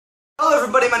Hello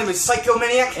everybody, my name is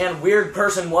Psycho-Maniac and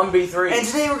Weirdperson 1B3. and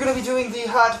today we're going to be doing the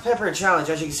hot pepper challenge.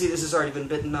 As you can see, this has already been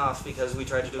bitten off because we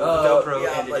tried to do it with the GoPro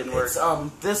and it didn't work. It's,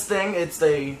 this thing, it's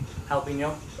the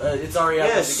jalapeno. It's already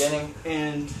at the beginning.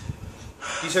 And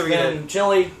you said we're going to...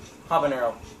 chili,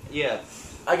 habanero. Yeah.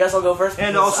 I guess I'll go first.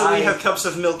 And also we have cups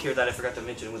of milk here that I forgot to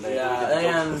mention when they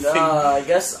I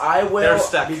guess I will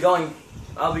be going...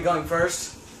 I'll be going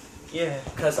first. Yeah.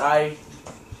 Because I...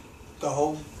 The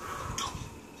whole...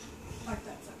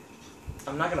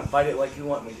 I'm not gonna bite it like you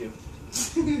want me to.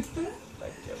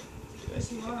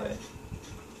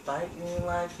 Bite me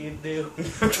like you do.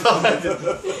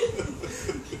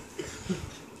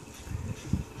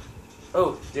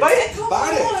 Oh, dude. Bite it!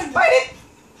 Bite it! Bite it!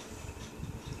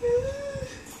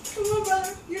 Come on,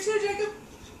 brother. You're too, Jacob.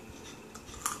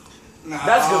 No.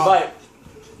 That's a good bite.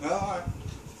 No.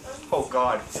 Oh,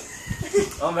 God.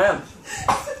 Oh, man.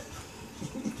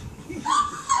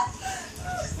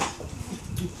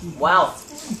 Wow.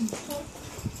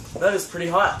 That is pretty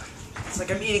hot. It's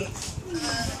like I'm eating.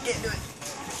 Can't do it.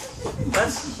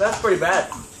 That's pretty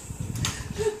bad.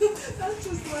 That's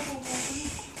just level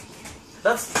 1.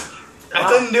 That's... I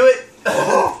couldn't do it.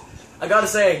 I gotta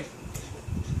say,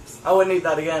 I wouldn't eat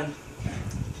that again.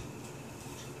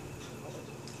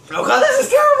 Oh God, this is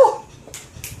terrible.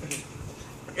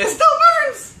 It still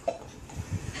burns.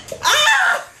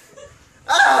 Ah!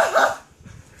 Ah!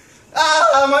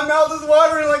 Ah! My mouth is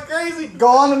watering like crazy. Go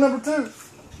on to number 2.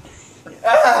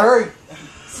 Ah! Hurry.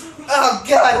 Oh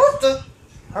God, what the?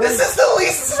 Hurry. This is the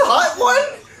least hot one.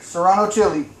 Serrano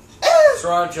chili.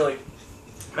 Serrano chili.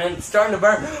 Man, it's starting to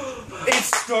burn.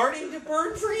 It's starting to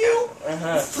burn for you?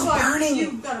 It's burning.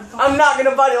 You gotta bite. I'm not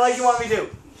gonna bite it like you want me to.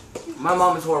 My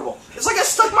mom is horrible. It's like I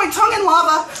stuck my tongue in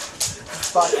lava.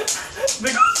 Bite.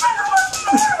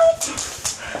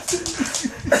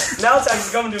 Now it's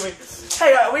actually coming to me.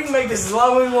 Hey, we can make this as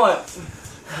long as we want.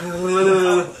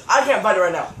 I can't bite it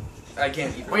right now. I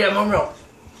can't eat it. We have more milk.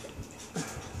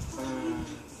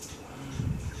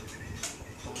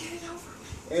 Get it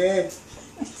over.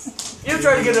 You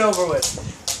try to get it over with.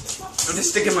 I'm just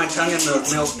sticking my tongue in the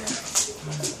milk.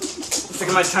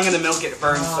 Sticking my tongue in the milk, it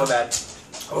burns so bad.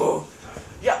 Oh,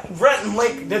 yeah. Brett and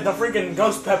Lake did the freaking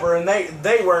ghost pepper, and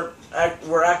they were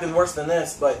acting worse than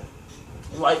this. But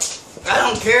like, I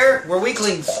don't care. We're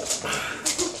weaklings.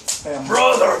 Hey,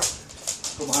 brother,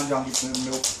 go behind John, get some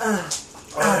milk.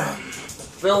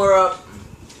 fill her up.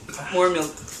 More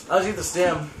milk. I'll eat the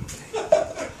stem.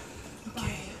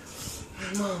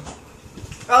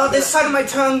 Oh, this side of my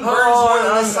tongue burns more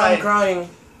than this side. I'm crying.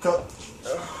 Go.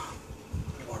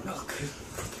 More milk.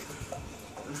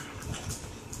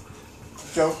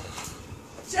 Joe.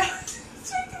 Jacob.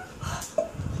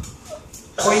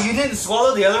 Wait, you didn't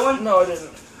swallow the other one? No, I didn't.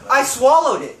 I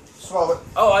swallowed it. Swallow it.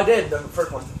 Oh, I did the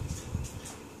first one.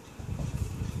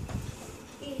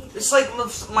 It's like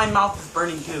my mouth is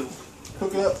burning too.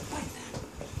 Cook it up.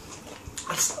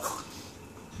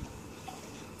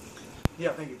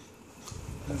 Yeah, thank you.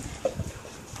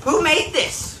 Who made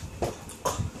this?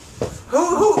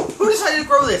 Who decided to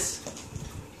grow this?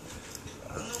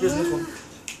 Here's this one.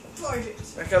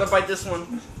 Gorgeous. I gotta bite this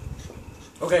one.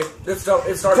 Okay, it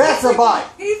started. That's a bite.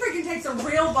 He freaking takes a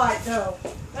real bite, though.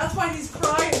 That's why he's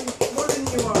crying more than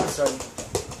you are.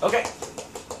 Okay,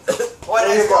 Why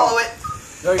did I There you swallow go. it?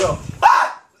 there you go.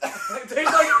 Ah! It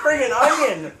tastes like freaking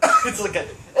onion. It's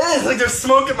like there's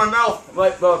smoke in my mouth.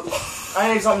 But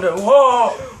I need something to.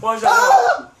 Whoa! Watch out!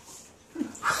 Ah!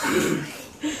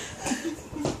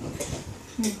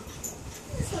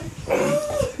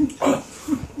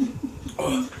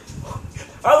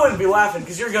 I wouldn't be laughing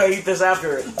because you're gonna eat this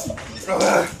after it.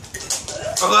 Ah!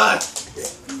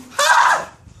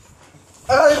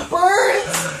 It burns!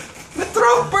 The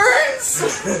throat burns!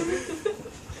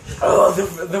 Oh,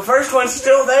 the first one's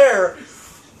still there.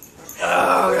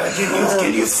 Oh God,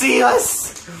 can you see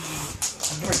us?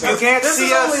 You can't This see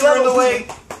is us, only we're in level the way.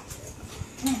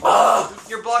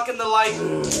 You're blocking the light.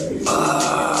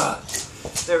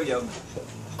 There we go.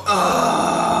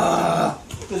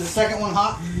 Is the second one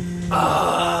hot?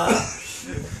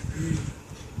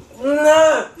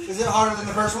 No. Is it hotter than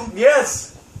the first one?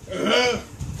 Yes.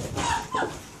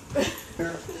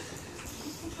 Here.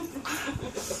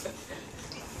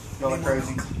 Going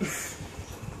crazy.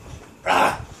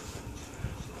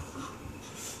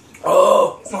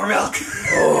 Oh. More milk.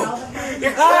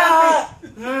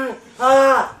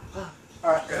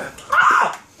 Alright.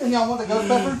 And y'all want the ghost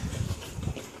pepper?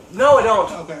 No, I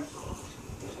don't. Okay.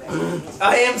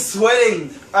 I am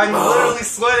sweating. I'm literally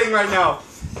sweating right now.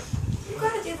 You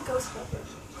gotta do the ghost pepper.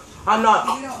 I'm not.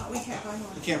 We can't find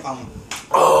one. You can't find one.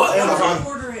 Oh, You Amazon. can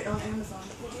order it on Amazon.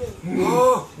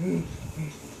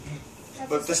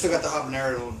 But they still got the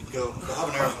habanero to go. The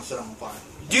habanero's gonna set them on fire.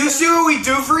 Do you see what we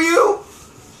do for you?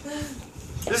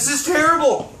 This is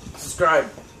terrible. Subscribe.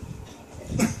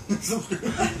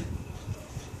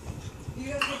 You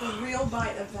gotta take a real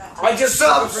bite of that. I just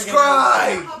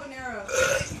Subscribe.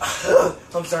 Habanero.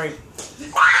 I'm sorry.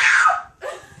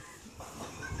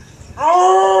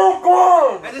 Oh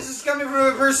God! And this is coming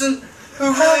from a person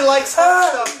who really likes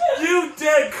hot stuff. You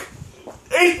dick!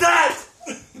 Eat that!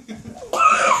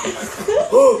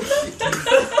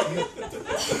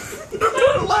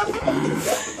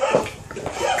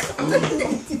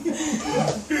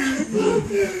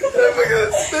 Oh my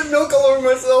god, spit milk all over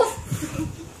myself.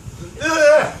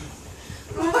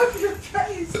 Wipe your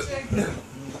face, Jacob.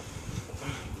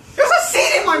 There's a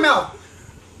seed in my mouth.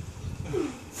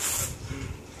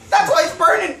 That's why it's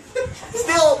burning.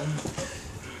 Still.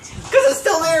 Because it's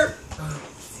still there.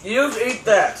 You eat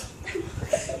that. You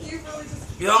really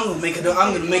just. Yo, I'm gonna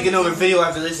make another video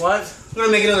after this. What? I'm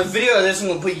gonna make another video of this. I'm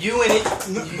gonna put you in it.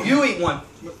 You eat one.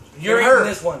 You're And eating her.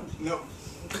 this one. No.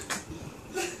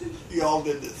 You all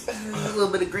did this. A little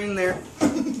bit of green there.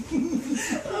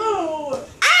 Oh.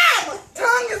 Ah! My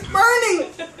tongue is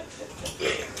burning.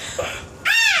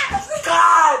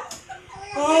 God!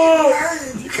 Oh.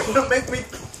 You're gonna make me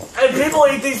And people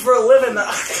eat these for a living.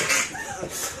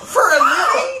 for a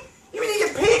living? You mean you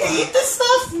get paid to eat this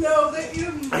stuff? No, they eat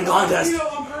them. I'm contest. You know,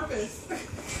 on purpose.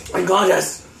 I'm glad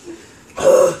this.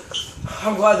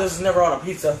 I'm glad this is never on a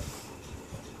pizza.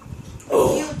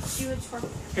 Oh. Huge for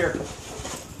Here.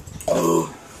 Oh.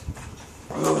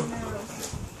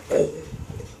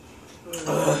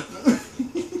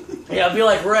 Yeah, I'd be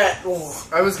like Rhett. Oh.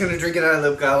 I was gonna drink it out of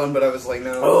the gallon, but I was like,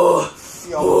 no. Oh.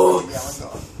 You all did this. Yeah,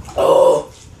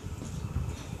 Oh.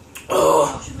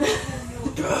 Oh.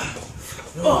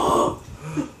 Oh.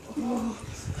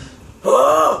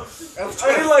 Oh.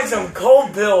 I need like some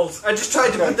cold pills. I just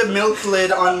tried to put the milk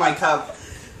lid on my cup.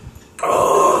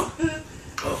 Oh.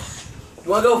 You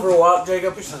wanna go for a walk,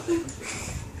 Jacob? This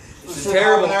is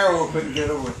Terrible. terrible. Habanero real quick to get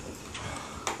over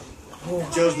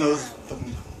with. Joe's nose.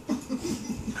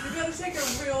 You gotta take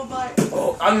a real bite.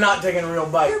 Oh, I'm not taking a real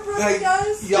bite. Your brother Hey,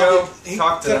 does? Joe, he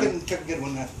talk to took them. it, took a good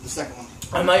one, the second one.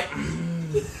 I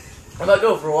might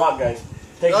go for a walk, guys.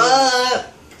 Take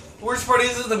Worst part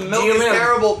is the milk is GMM.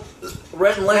 terrible.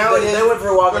 Rhett and Link, Now it they is. went for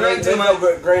a walk and We're they doing too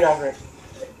felt great after it.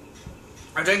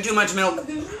 I drank too much milk.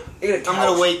 Eat a I'm couch.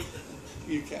 gonna wait.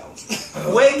 You cows.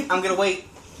 Wait, I'm gonna wait.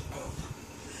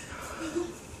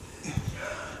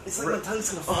 It's like my tongue's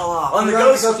gonna fall off. On the You're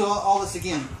gonna have ghost. to go through all this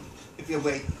again if you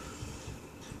wait.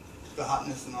 The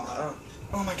hotness and all that.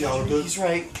 Oh my Y'all god, good? he's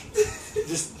right.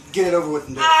 Just get it over with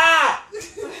and do it. Ah!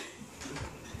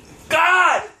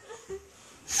 God!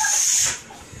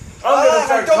 I'm gonna I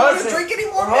start don't want to cussing. drink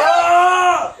anymore.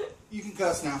 Ah! You can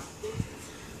cuss now.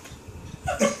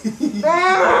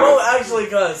 I won't actually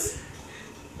cuss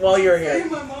while you're Hey, here.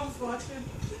 my mom's watching.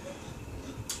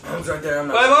 Mom's right there. I'm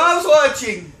My not. mom's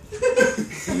watching.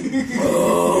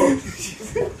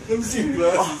 Let me see your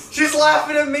glasses. She's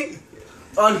laughing at me.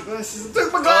 On Took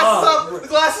my glasses Oh. off. The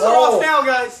glasses are Oh. off now,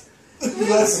 guys.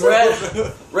 Glasses.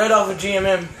 Red off of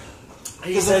GMM. He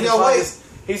Because said if to y'all find wait- his.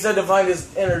 He said to find his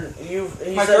inner. He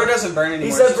My said, throat doesn't burn anymore.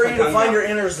 He said it's for just you my to tongue find now. your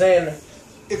inner Zen.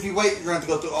 If you wait, you're going to have to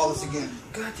go through all this again.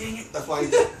 God dang it. That's why you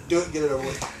do it and get it over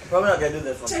with. Probably not gonna do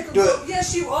this one. Take a Do real. it.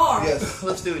 Yes, you are. Yes.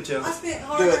 Let's do it, Joe. I spent Do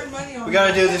hard-earned it. money on We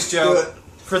gotta do this, Joe. Do it.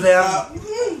 For them.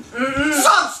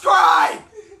 Subscribe!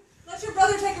 Let your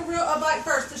brother take a bite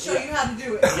first to show you how to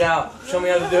do it. Yeah, show me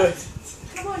how to do it.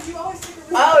 Come on, you always take a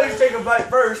real I always take a bite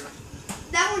first.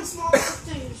 that one's small enough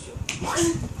to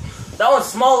That one's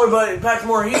smaller, but it packs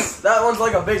more heat. That one's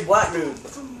like a big black dude.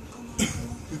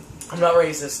 I'm not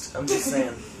racist. I'm just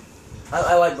saying.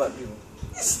 I like black people.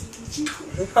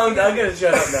 I'm gonna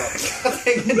shut up now.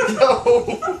 No.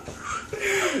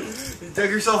 You dug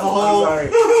yourself a I'm hole. sorry.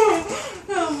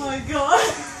 Oh my god.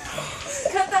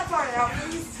 cut that part out,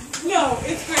 please. No,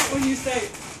 it's great when you say,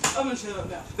 I'm gonna shut up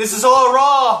now. This is all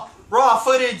raw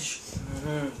footage.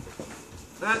 I'm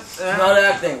not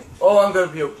acting. Oh, I'm gonna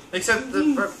puke. Except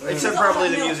It's all probably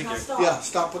that the milk, music now here. stop. Yeah,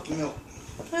 stop with the milk.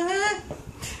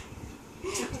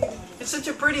 It's such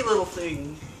a pretty little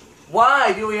thing.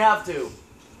 Why do we have to? You're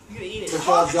gonna eat it.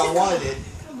 Because y'all wanted it.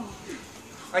 Come on.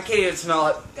 I can't even smell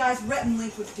it. Guys, Rhett and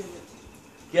Link would do it.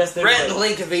 Yes, they Brett and would.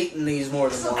 Link have eaten these more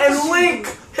than once. And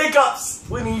Link hiccups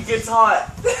when he gets hot.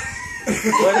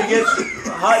 When he gets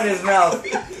hot in his mouth.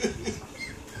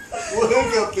 What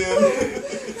hiccup then?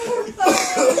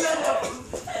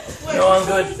 Wait, No, I'm what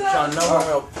good, was that? John. No more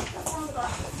milk.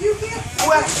 You can't.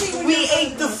 Well, see when we you're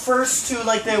ate the first two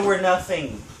like they were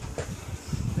nothing.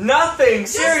 Nothing.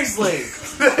 Seriously.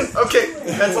 Okay,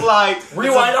 that's a lie.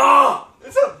 Rewind. Oh!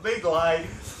 It's a big lie.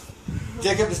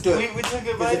 Jacob, just do it. We took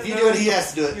a 'Cause bite. if you do it, he has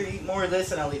to do it. You eat more of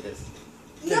this and I'll eat this.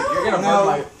 Dude, you're gonna No. burn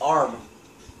my arm.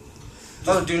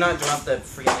 Oh, do not drop that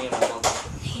freaking name in my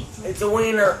mouth. It's a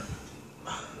wiener.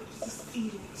 Just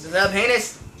eat it. Is that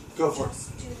penis? Go for it.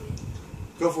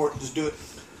 Go for it. Just do it.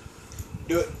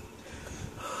 Do it.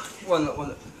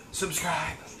 One.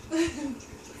 Subscribe.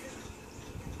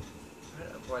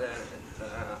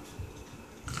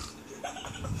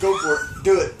 Go for it.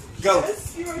 Do it. Go.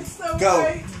 Yes, you are so Go.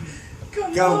 right.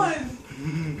 Come Go. on.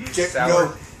 Jacob, Sour.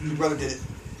 go. Your brother did it.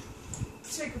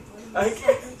 Take a I break.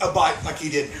 can't. A bite like he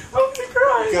did. I'm gonna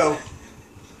cry. Go.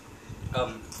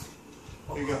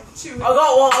 There you go. Chew I it.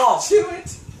 got one off. Chew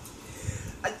it.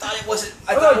 I thought it wasn't.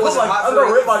 I I'm thought it gonna wasn't hot I'm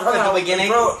gonna rip my for tongue at out the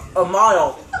beginning. and throw a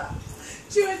mile.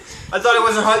 Chew it. I thought it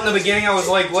wasn't hot in the beginning. I was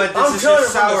like, what? I'm This is chewing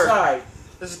just it from the sour. side.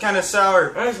 This is kind of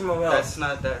sour. That's my mouth. That's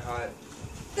not that hot.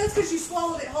 That's because you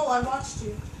swallowed it whole. I watched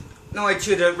you. No, I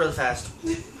chewed it really fast.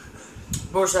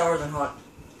 More sour than hot.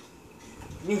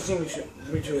 You can see me chew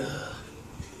it.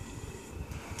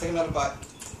 Take another bite.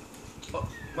 Oh,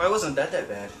 why wasn't that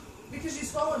bad? Because you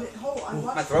swallowed it whole. I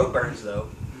watched My throat burns though.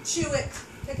 you. Chew it.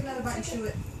 Take another bite and chew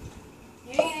it.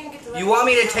 You didn't even get to You want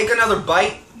me to take another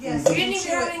bite? Yes. You didn't even chew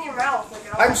have it it. in your mouth.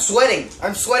 Like, I'm sweating.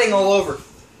 I'm sweating all over.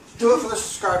 Do it for the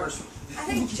subscribers. I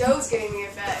think Joe's getting the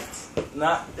effect.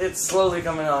 Not. It's slowly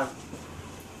coming on.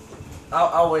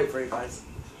 I'll wait for you guys.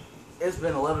 It's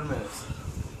been 11 minutes.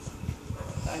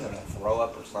 I'm gonna throw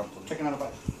up or something. Take another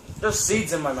bite. There's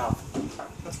seeds in my mouth.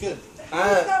 That's good.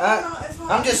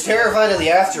 I'm just terrified of the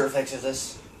after effects of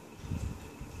this.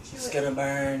 Chew It's it. gonna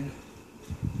burn.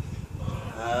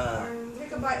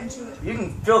 Take a bite and chew it. You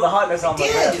can feel the hotness on my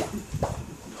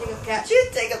breath. Take a catch. You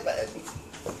take a bite.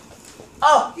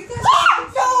 Oh! You guys.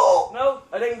 No! No,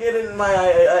 I didn't get it in my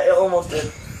eye. I almost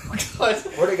did. God.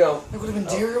 Where'd it go? That would have been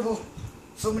terrible.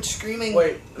 So much screaming.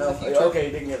 Wait, no. In the future. Okay,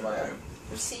 you didn't get in my eye.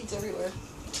 There's seeds everywhere.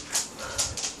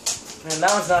 Man,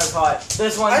 that one's not as hot.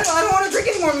 This one, I don't want to drink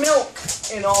any more milk.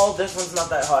 in all, this one's not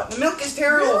that hot. The milk is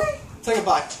terrible. Really? Take a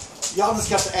bite. Y'all just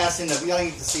got the ass in there. We gotta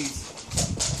eat the seeds.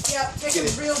 Yep. Take Get a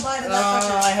it. real bite of that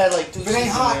sucker. I had like 2 If seeds it ain't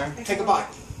in hot, there. take a bite.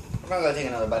 I'm not gonna take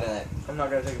another bite of that. I'm not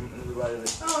gonna take a bite of it.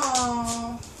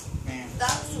 Aww. Man.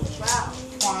 That's wow.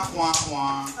 Wah, wah,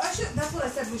 wah. That's what I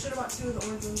said. We should have bought 2 of the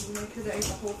orange ones and they could have ate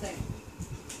the whole thing.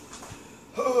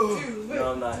 Oh. Do it.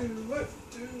 No, I'm not. Do it.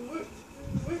 Do it.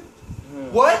 Do it.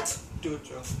 What? Do it,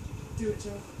 Joe. Do it,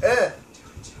 Joe. Do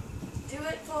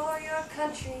it for your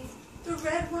country. The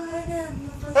red, white, and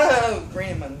the blue. Oh, green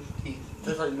in my teeth.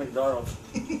 Just like McDonald's.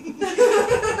 Is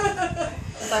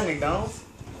that McDonald's?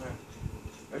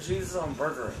 If she's on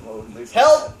burger, well, at least.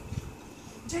 Help!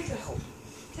 Jacob,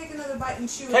 take another bite and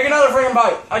chew it. Take another freaking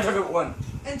bite. I took it one.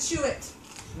 And chew it.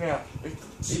 Yeah. Eat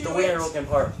Chew the wiener it. looking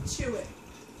part. Chew it.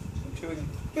 I'm chewing.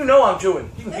 You know I'm chewing.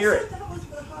 You can They hear said it. that was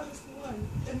the hottest one.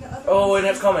 And the other Oh, one- and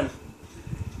it's coming.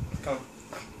 Come.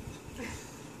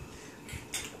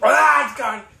 Ah, it's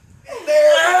gone.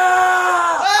 There!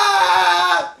 Ah!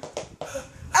 Ah!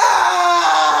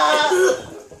 Ah!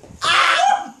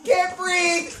 Ah! Can't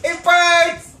breathe! It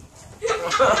burns!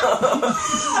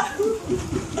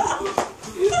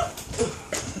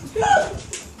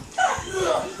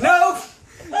 No!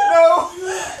 No!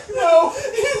 No!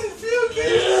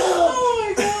 Oh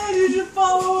my god, you should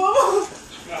follow him.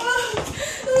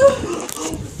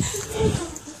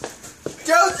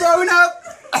 Joe's throwing up!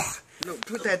 No,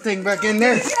 put that thing back in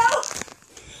there.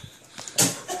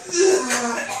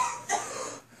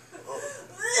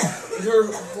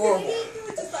 You're horrible.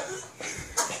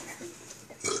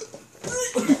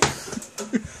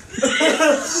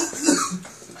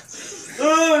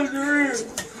 Oh, Drew.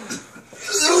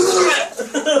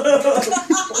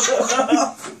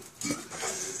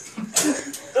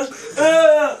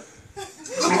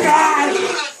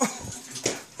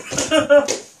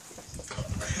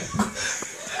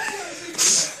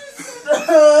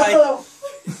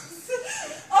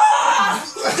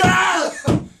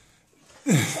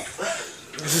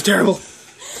 This is terrible.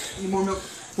 Need more milk.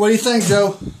 What do you think,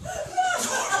 Joe?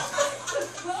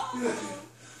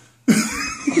 His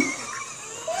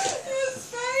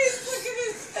face, look at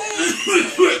his face. Look at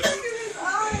his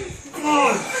eyes. Look at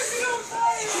his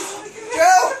eyes. Look at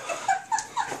Joe!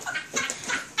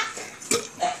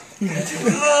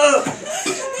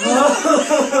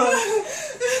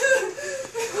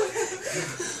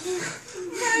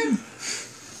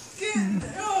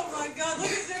 Oh my god,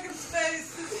 look at Jacob's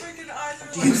face. His freaking eyes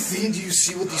are Do you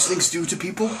see what these things do to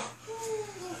people?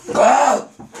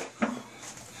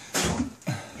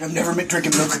 I'm never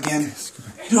drinking milk again.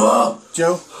 Joe?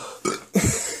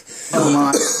 Come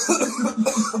on.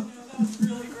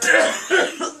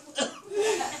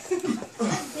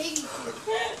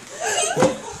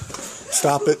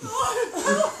 Stop it.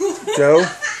 Joe?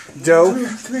 Joe?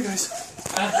 Come here, guys.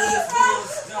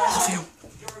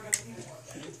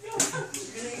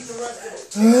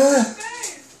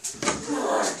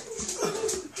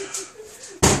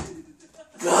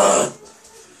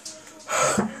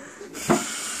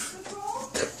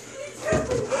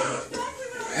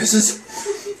 This is.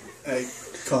 Hey,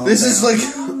 calm This down. is like.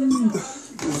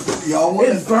 Y'all want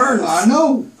It burns. I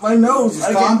know. My nose.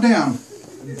 Just calm down.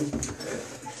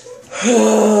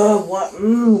 What?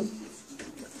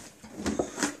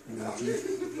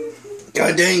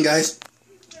 God dang, guys.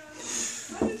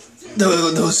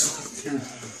 Those.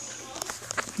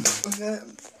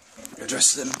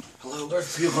 Address them. Hello.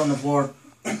 There's puke on the floor.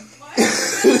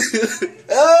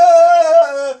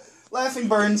 Laughing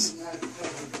burns. Did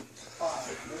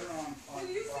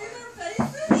you see their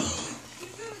faces?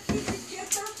 Did you get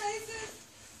their faces?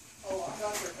 Oh, I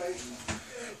got their faces.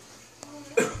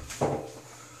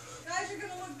 Guys, you're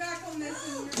gonna look back on this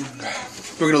and you're gonna be happy.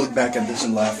 We're gonna look back at this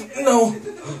and laugh. No.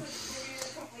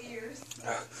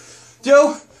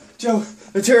 Joe,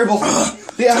 they're terrible.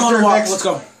 The after effects. Let's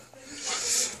go.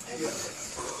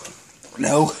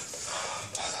 No.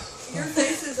 Your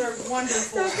faces are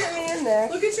wonderful. Don't get me in there.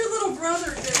 Look at your little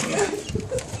brother, Jimmy.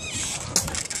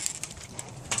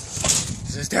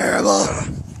 This is terrible.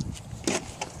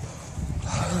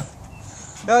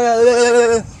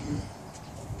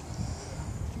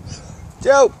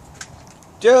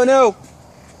 Joe, no.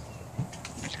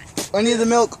 I need the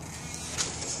milk.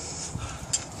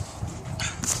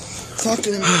 Talk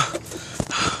to him.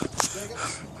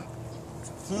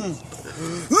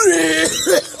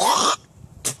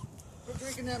 We're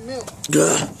drinking that milk.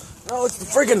 No, it's the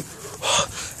freaking.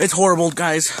 It's horrible,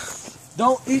 guys.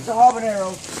 Don't eat the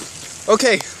habanero.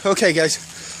 Okay, guys.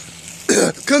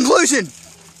 Conclusion.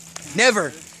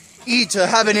 Never eat a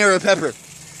habanero pepper.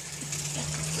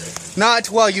 Not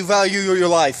while you value your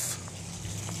life.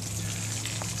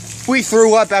 We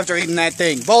threw up after eating that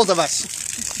thing. Both of us.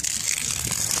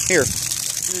 Here.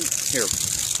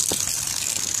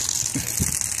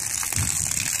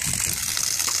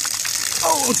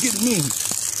 Oh, it's getting mean.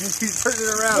 He's turning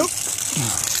it around.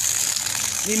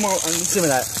 Need more. Some of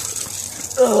that.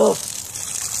 Ugh.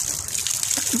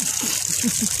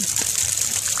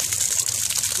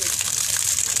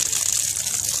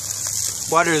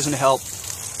 Water doesn't help.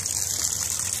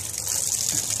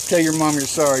 Tell your mom you're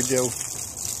sorry, Joe.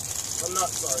 I'm not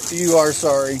sorry. You are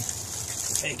sorry.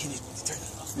 Hey, can you turn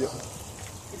that off?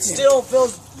 Yeah. It still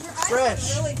feels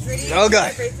fresh. Really pretty.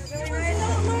 Okay.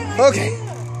 Okay.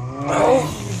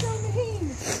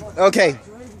 Okay.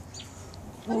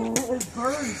 It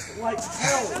burns like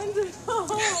hell. Oh,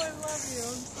 I love you.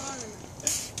 I'm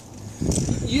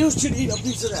sorry. You should eat a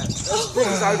piece of that. As big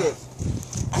as I did.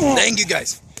 Thank you,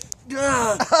 guys.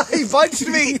 Yeah. He punched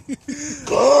me.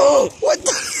 What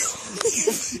the?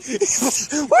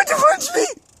 Why'd you punch me?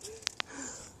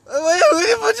 Why did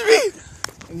you punch me?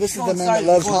 And this is the man that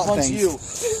loves hot things. You.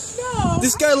 No.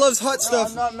 This guy loves hot I'm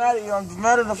stuff. not mad at you. I'm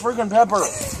mad at the freaking pepper.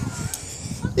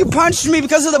 You punched me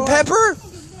because of the pepper?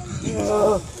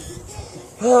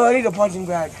 Oh, I need a punching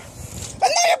bag. And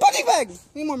now your punching bag.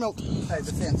 Need more milk. Hey,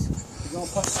 the fence. You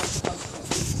gonna punch?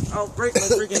 I'll break my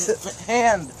freaking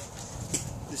hand.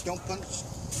 Just don't punch.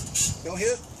 Don't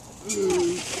hit.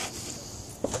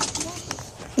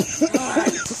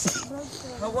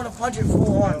 I want to punch it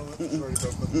full on.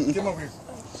 Come over here.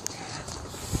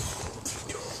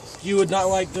 You would not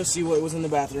like to see what was in the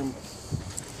bathroom.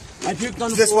 I puked on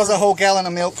the This floor. was a whole gallon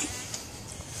of milk.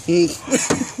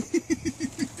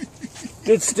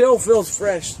 It still feels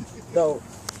fresh, though.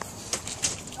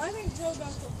 I think Joe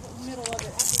got the middle of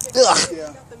it. Ugh.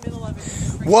 Yeah. Got the middle of it.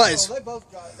 Was They were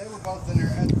both in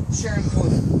there sharing the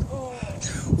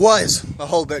toilet. was a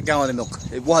whole gallon of milk.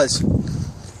 It was.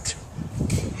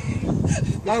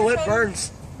 My lip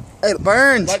burns It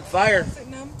burns. like fire. Is it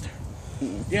numb?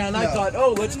 Yeah, and I thought,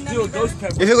 oh, let's do a ghost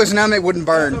pepper. If it was numb, it wouldn't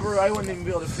burn. Pepper, I wouldn't even be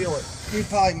able to feel it. You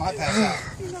probably might pass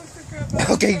out.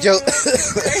 Okay, Joe.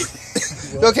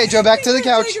 Okay, Joe, back to the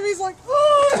couch. He's like,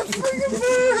 oh, it's freaking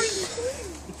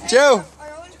burns.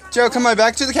 Joe, come on,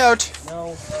 back to the couch.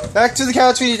 No. Back to the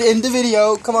couch. We need to end the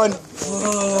video. Come on. Go in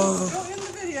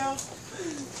the video.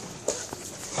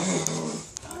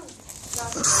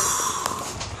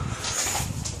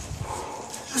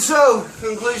 So,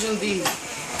 conclusion D.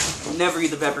 Never eat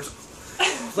the peppers.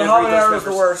 The Never eat those habanero is the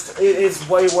peppers. worst. It is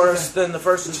way worse than the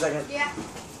first and second. Yeah.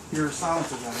 Your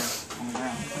silence is on there on the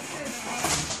ground.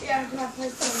 Yeah, I'm gonna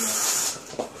put some.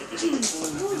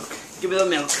 Give me the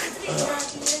milk.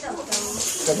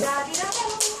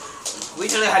 We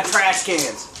should have had trash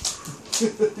cans.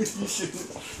 You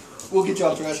shouldn't. We'll get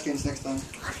y'all trash cans next time.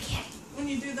 When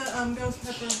you do the ghost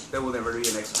pepper. That will never be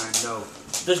next time. No.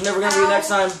 There's never gonna be a next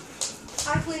time.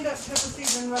 I cleaned up pepper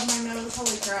seeds and rubbed my nose.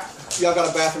 Holy crap. Y'all got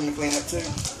a bathroom to clean up too.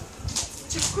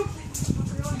 Just quickly.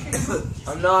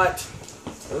 I'm not.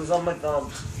 It was on my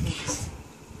thumb.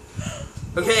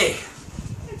 Okay.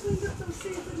 I cleaned up some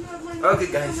seeds and rubbed my nose.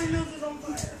 Okay, guys. My nose is on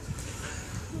fire.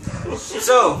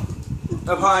 So,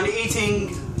 upon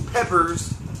eating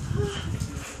peppers,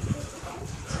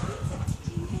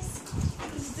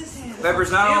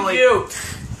 peppers not only.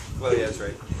 Puked. Well, yeah, that's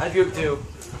right. I puked too.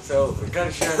 So we're kind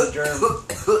of sharing the germ,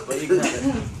 but you can have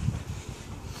it.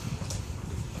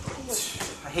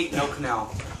 I hate milk now.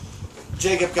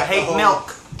 Jacob I got the hate whole-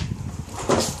 milk.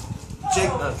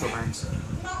 Jacob, That's what burns.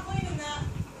 I'm not cleaning that.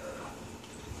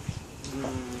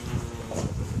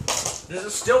 Does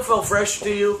it still feel fresh to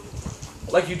you?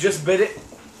 Like you just bit it?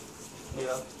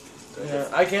 Yeah. Yeah.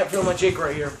 I can't feel my cheek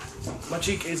right here. My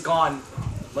cheek is gone.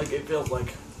 Like it feels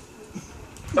like.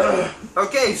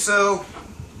 Okay, so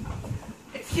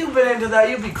If you bit into that,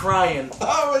 you'd be crying.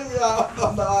 oh yeah,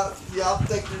 I'm not. Yeah, I'll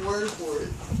take your word for it.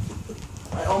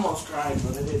 I almost cried,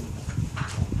 but I didn't.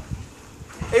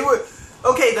 it was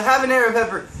okay. The habanero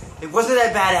pepper, it wasn't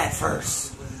that bad at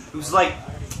first. It was like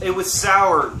it was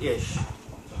sour-ish,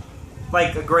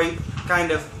 like a grape,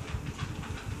 kind of.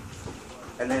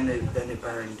 And then it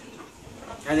burned,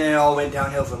 and then it all went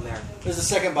downhill from there. There's a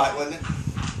second bite, wasn't it?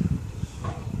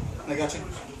 I got you.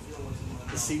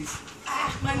 The seeds.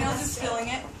 My nose is feeling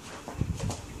it.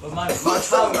 But my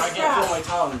tongue, I can't feel my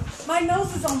tongue. My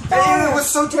nose is on And fire. it was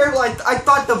so terrible. I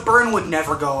thought the burn would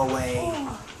never go away.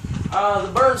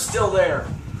 The burn's still there.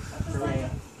 It's like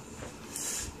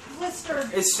blistered.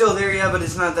 It's still there, yeah, but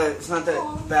it's not that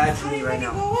bad How for do me you right make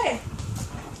it now. go away?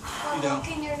 Pour don't.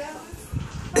 milk in your nose.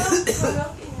 Pour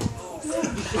milk in your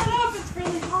nose. Shut up, it's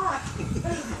really hot.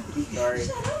 Sorry.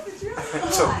 Shut up, it's really hot.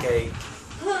 It's okay.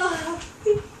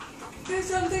 Do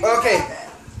something Okay.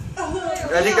 about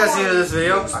it. I think that's the end of this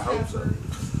video. I hope so.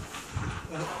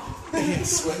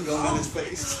 Sweat going down his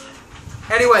face.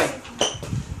 Anyway,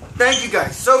 thank you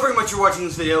guys so very much for watching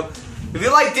this video. If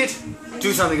you liked it,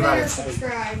 do something about it.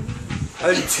 Subscribe.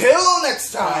 Until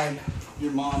next time.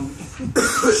 Your mom. She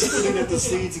got the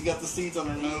seeds. He got the seeds on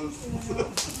her nose.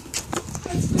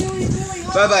 It's really, really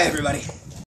hot. Bye bye, everybody.